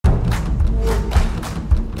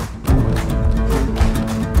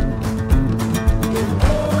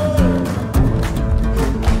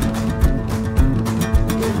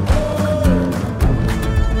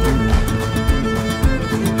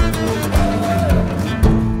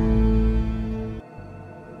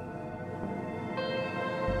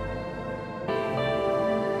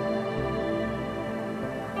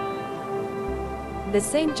The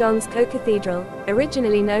St. John's Co-Cathedral,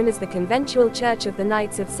 originally known as the Conventual Church of the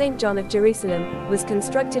Knights of St. John of Jerusalem, was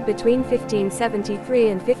constructed between 1573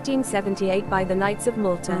 and 1578 by the Knights of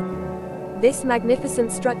Malta. This magnificent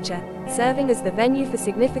structure, serving as the venue for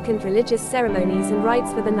significant religious ceremonies and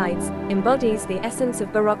rites for the knights, embodies the essence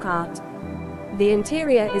of Baroque art. The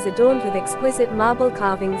interior is adorned with exquisite marble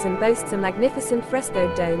carvings and boasts a magnificent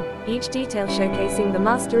frescoed dome, each detail showcasing the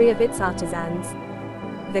mastery of its artisans.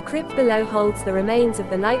 The crypt below holds the remains of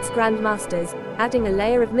the Knights Grand Masters, adding a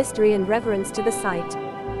layer of mystery and reverence to the site.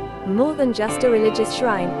 More than just a religious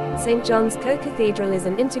shrine, St. John's Co-Cathedral is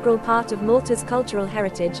an integral part of Malta's cultural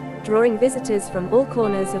heritage, drawing visitors from all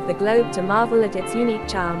corners of the globe to marvel at its unique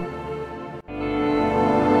charm.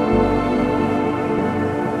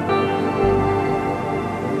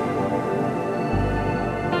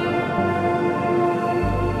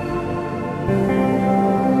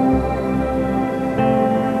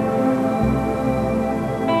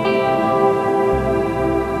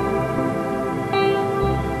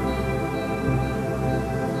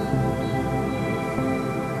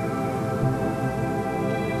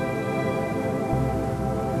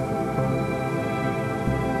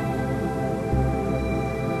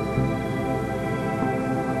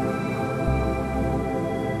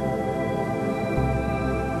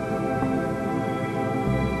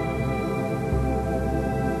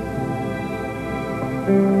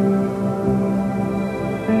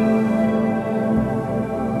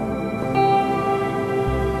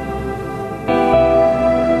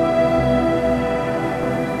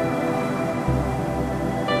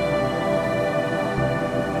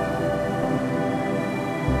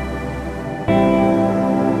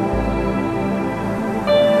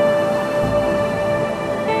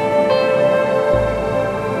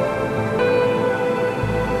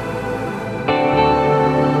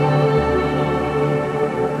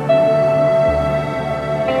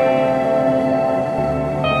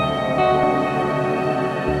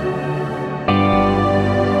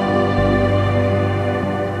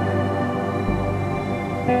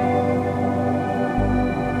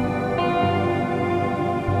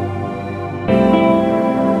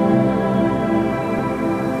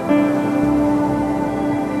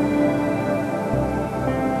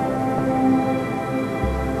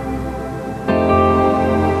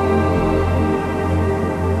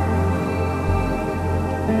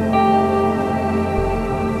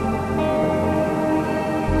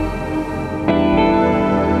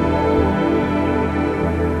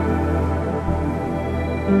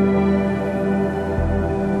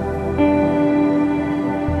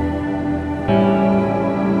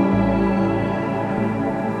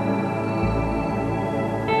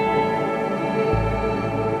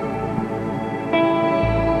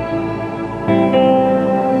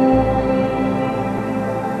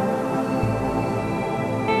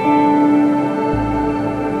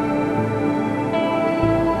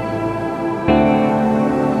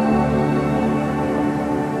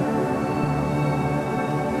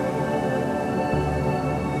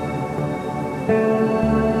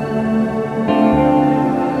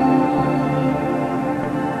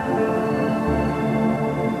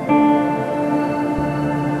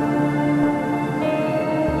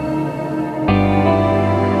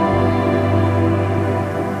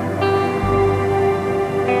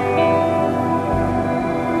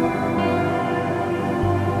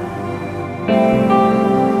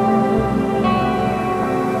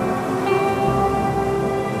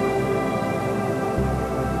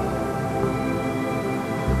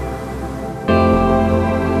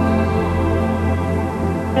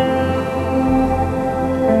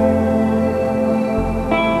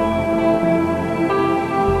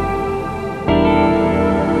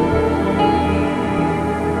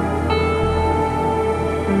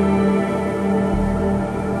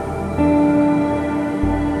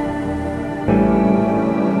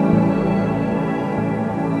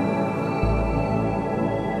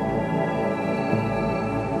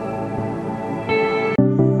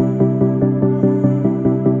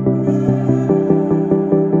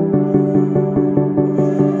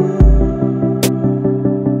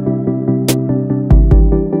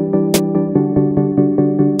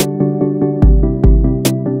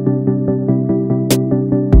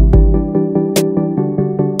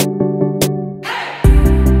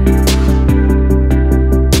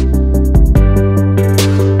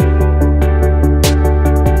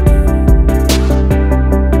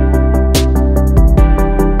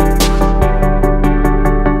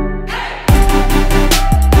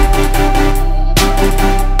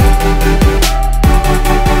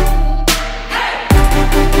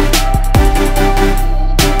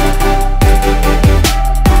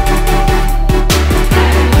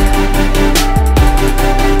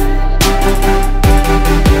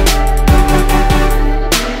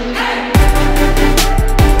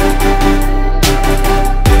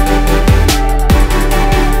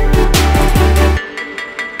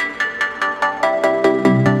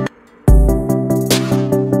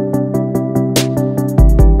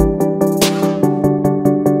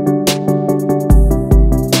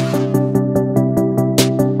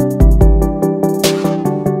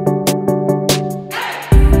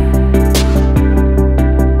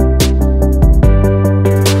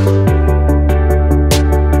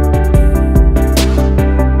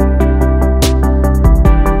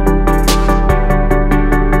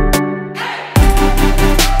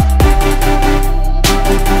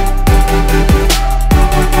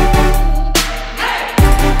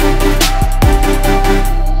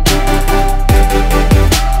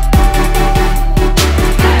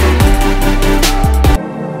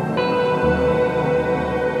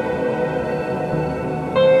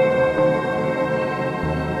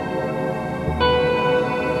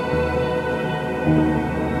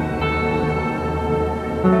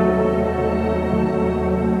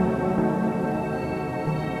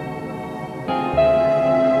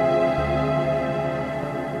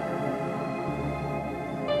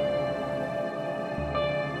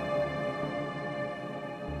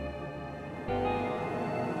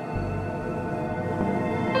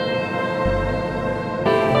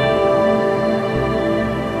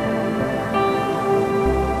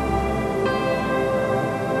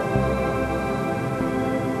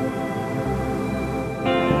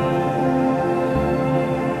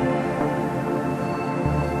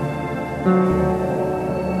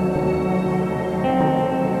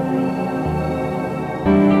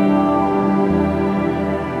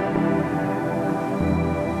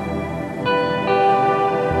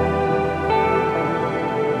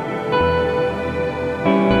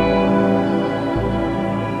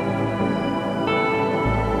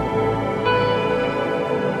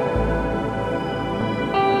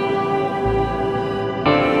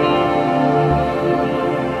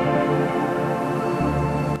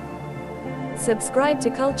 Subscribe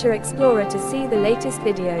to Culture Explorer to see the latest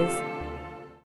videos.